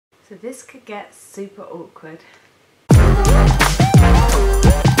So this could get super awkward.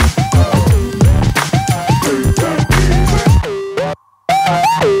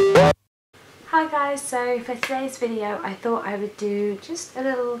 Hi guys, so for today's video I thought I would do just a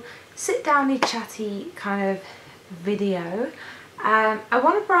little sit-downy chatty kind of video. I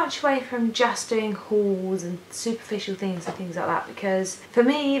want to branch away from just doing hauls and superficial things and things like that, because for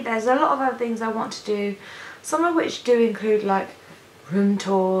me there's a lot of other things I want to do, some of which do include like room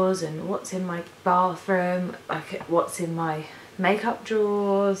tours and what's in my bathroom, like what's in my makeup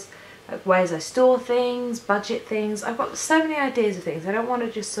drawers, like ways I store things, budget things. I've got so many ideas of things. I don't want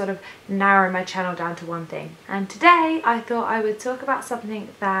to just sort of narrow my channel down to one thing. And today I thought I would talk about something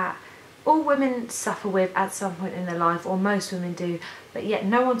that all women suffer with at some point in their life, or most women do, but yet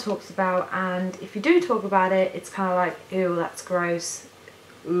no one talks about. And if you do talk about it, it's kind of like, ew, that's gross,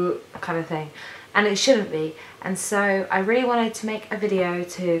 kind of thing. And it shouldn't be. And so I really wanted to make a video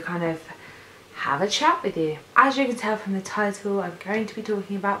to kind of have a chat with you. As you can tell from the title, I'm going to be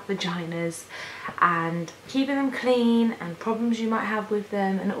talking about vaginas and keeping them clean and problems you might have with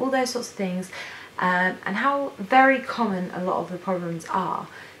them and all those sorts of things, and how very common a lot of the problems are.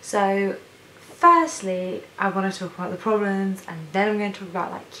 So firstly, I want to talk about the problems, and then I'm going to talk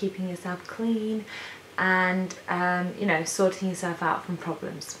about like keeping yourself clean and you know, sorting yourself out from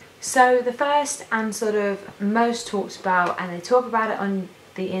problems. So the first and sort of most talked about, and they talk about it on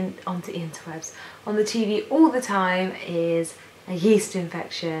the interwebs, on the TV all the time, is a yeast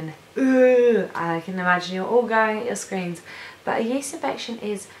infection. Ugh, I can imagine you're all going at your screens, but a yeast infection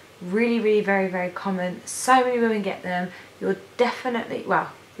is really very common. So many women get them. You're definitely,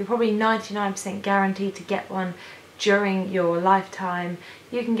 well, you're probably 99% guaranteed to get one during your lifetime.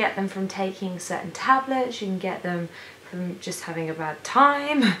 You can get them from taking certain tablets, you can get them from just having a bad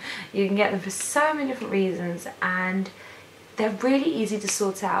time, you can get them for so many different reasons, and they're really easy to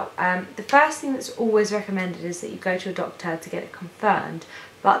sort out. The first thing that's always recommended is that you go to a doctor to get it confirmed,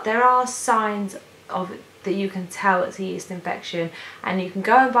 but there are signs of it that you can tell it's a yeast infection, and you can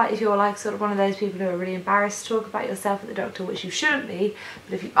go and buy, if you're like sort of one of those people who are really embarrassed to talk about yourself at the doctor, which you shouldn't be,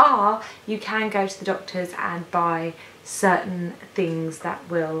 but if you are, you can go to the doctors and buy certain things that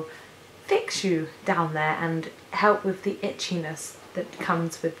will fix you down there and help with the itchiness that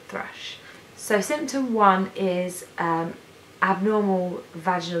comes with thrush. So symptom one is abnormal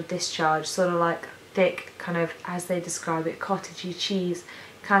vaginal discharge, sort of like thick, kind of, as they describe it, cottagey cheese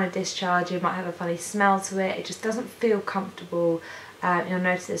kind of discharge. You might have a funny smell to it, it just doesn't feel comfortable. You'll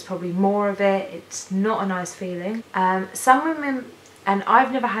notice there's probably more of it. It's not a nice feeling. Some women, and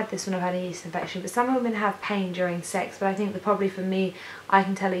I've never had this when I've had a yeast infection, but some women have pain during sex, but I think that probably for me, I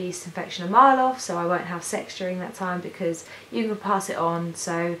can tell a yeast infection a mile off, so I won't have sex during that time because you can pass it on,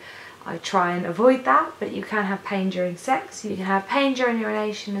 so I try and avoid that. But you can have pain during sex, you can have pain during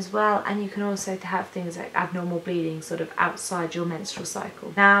urination as well, and you can also have things like abnormal bleeding sort of outside your menstrual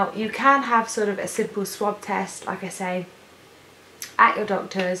cycle. Now, you can have sort of a simple swab test, like I say, at your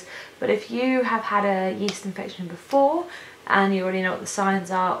doctor's, but if you have had a yeast infection before and you already know what the signs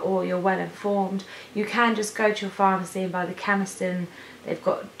are, or you're well informed, you can just go to your pharmacy and buy the Canesten. They've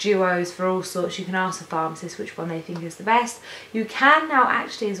got duos for all sorts. You can ask the pharmacist which one they think is the best. You can now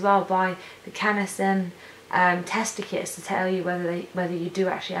actually as well buy the Canesten tester kits to tell you whether you do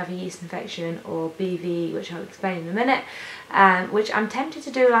actually have a yeast infection or BV, which I'll explain in a minute, which I'm tempted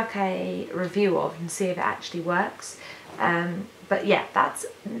to do like a review of and see if it actually works. But yeah, that's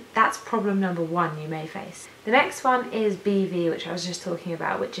problem number one you may face. The next one is BV, which I was just talking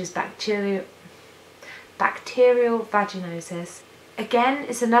about, which is bacterial vaginosis. Again,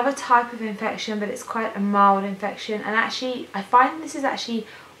 it's another type of infection, but it's quite a mild infection, and actually I find this is actually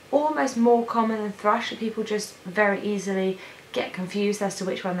almost more common than thrush, that people just very easily get confused as to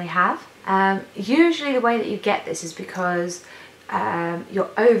which one they have. Usually the way that you get this is because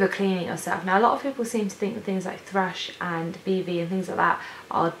you're over cleaning yourself. Now, a lot of people seem to think that things like thrush and BV and things like that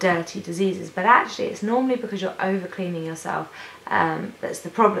are dirty diseases, but actually it's normally because you're over cleaning yourself that's the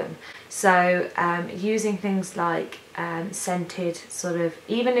problem. So using things like scented, sort of,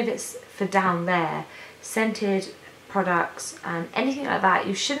 even if it's for down there, scented products and anything like that,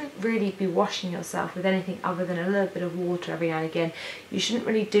 you shouldn't really be washing yourself with anything other than a little bit of water every now and again. You shouldn't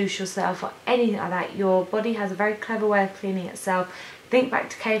really douche yourself or anything like that. Your body has a very clever way of cleaning itself. Think back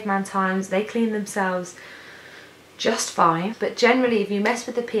to caveman times, they clean themselves just fine, but generally if you mess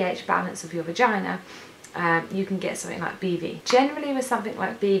with the pH balance of your vagina, you can get something like BV. Generally with something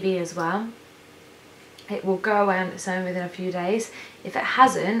like BV as well, it will go away on its own within a few days. If it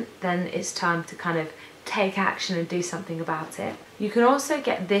hasn't, then it's time to kind of take action and do something about it. You can also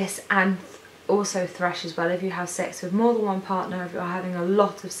get this and also thrush as well if you have sex with more than one partner, if you're having a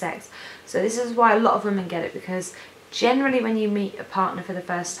lot of sex. So this is why a lot of women get it, because generally when you meet a partner for the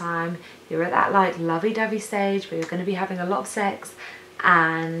first time, you're at that like lovey-dovey stage where you're going to be having a lot of sex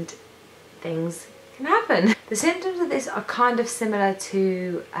and things can happen. The symptoms of this are kind of similar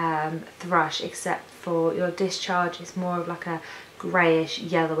to thrush, except for your discharge is more of like a greyish,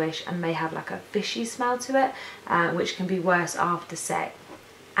 yellowish, and may have like a fishy smell to it, which can be worse after sex.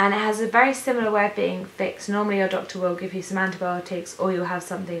 And it has a very similar way of being fixed. Normally your doctor will give you some antibiotics, or you'll have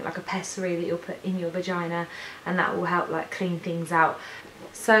something like a pessary that you'll put in your vagina, and that will help like clean things out.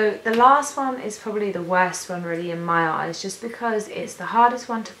 So the last one is probably the worst one really in my eyes, just because it's the hardest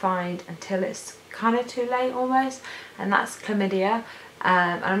one to find until it's kind of too late almost, and that's chlamydia.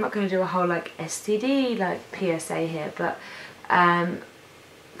 And I'm not going to do a whole like STD like PSA here, but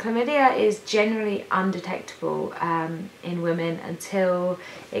chlamydia is generally undetectable in women until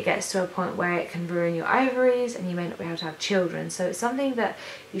it gets to a point where it can ruin your ovaries and you may not be able to have children. So it's something that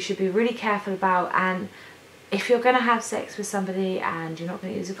you should be really careful about. And if you're going to have sex with somebody and you're not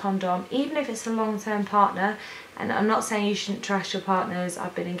going to use a condom, even if it's a long-term partner, and I'm not saying you shouldn't trust your partners,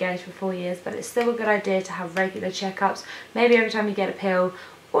 I've been engaged for 4 years, but it's still a good idea to have regular checkups. Maybe every time you get a pill,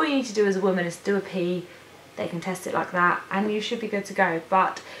 all you need to do as a woman is do a pee. They can test it like that and you should be good to go.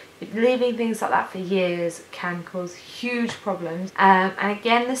 But leaving things like that for years can cause huge problems. And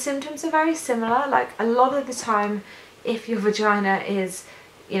again, the symptoms are very similar. Like a lot of the time, if your vagina is,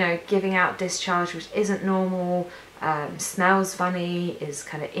 you know, giving out discharge which isn't normal, smells funny, is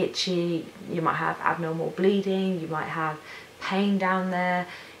kind of itchy, you might have abnormal bleeding, you might have pain down there,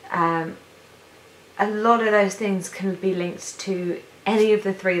 a lot of those things can be linked to any of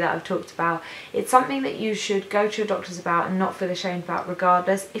the three that I've talked about. It's something that you should go to your doctors about and not feel ashamed about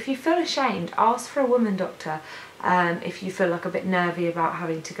regardless. If you feel ashamed, ask for a woman doctor. If you feel like a bit nervy about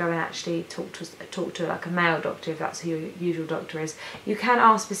having to go and actually talk to like a male doctor, if that's who your usual doctor is, you can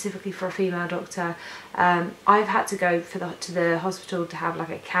ask specifically for a female doctor. I've had to go to the hospital to have like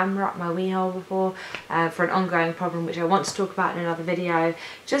a camera up my wee hole before for an ongoing problem, which I want to talk about in another video.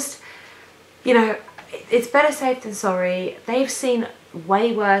 Just, you know, it's better safe than sorry. They've seen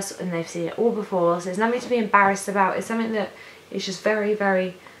way worse and they've seen it all before, so there's nothing to be embarrassed about. It's something that is just very,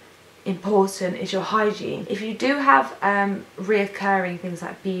 very important, is your hygiene. If you do have reoccurring things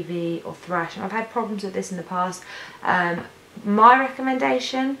like BV or thrush, and I've had problems with this in the past, my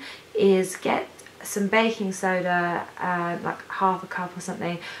recommendation is get some baking soda, like half a cup or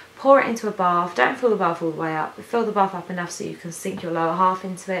something, pour it into a bath. Don't fill the bath all the way up, but fill the bath up enough so you can sink your lower half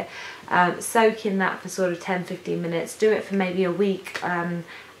into it. Soak in that for sort of 10-15 minutes. Do it for maybe a week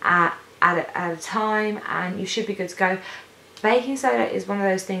at a time, and you should be good to go. Baking soda is one of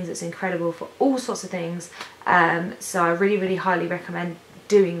those things that's incredible for all sorts of things, so I really, really highly recommend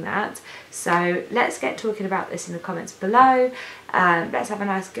doing that. So let's get talking about this in the comments below. Let's have a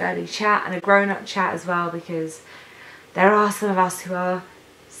nice girly chat and a grown-up chat as well, because there are some of us who are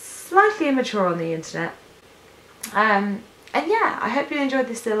slightly immature on the internet. And yeah, I hope you enjoyed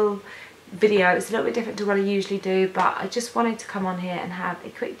this little video. It's a little bit different to what I usually do, but I just wanted to come on here and have a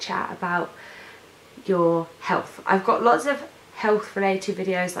quick chat about your health. I've got lots of health related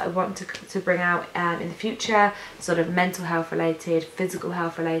videos that I want to bring out in the future, sort of mental health related, physical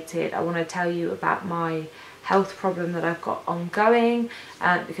health related. I want to tell you about my health problem that I've got ongoing,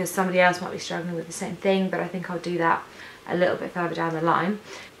 because somebody else might be struggling with the same thing, but I think I'll do that a little bit further down the line.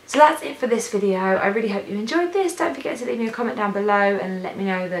 So that's it for this video. I really hope you enjoyed this. Don't forget to leave me a comment down below and let me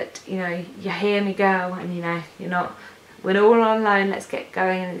know that, you know, you hear me go, and you know, we're all on alone. Let's get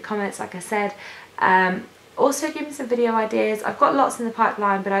going in the comments, like I said. Also give me some video ideas. I've got lots in the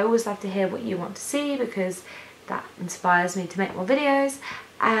pipeline, but I always love to hear what you want to see, because that inspires me to make more videos.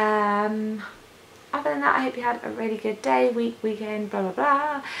 Other than that, I hope you had a really good day, week, weekend, blah blah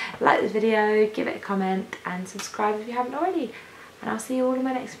blah. Like this video, give it a comment and subscribe if you haven't already, and I'll see you all in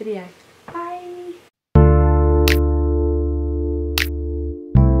my next video.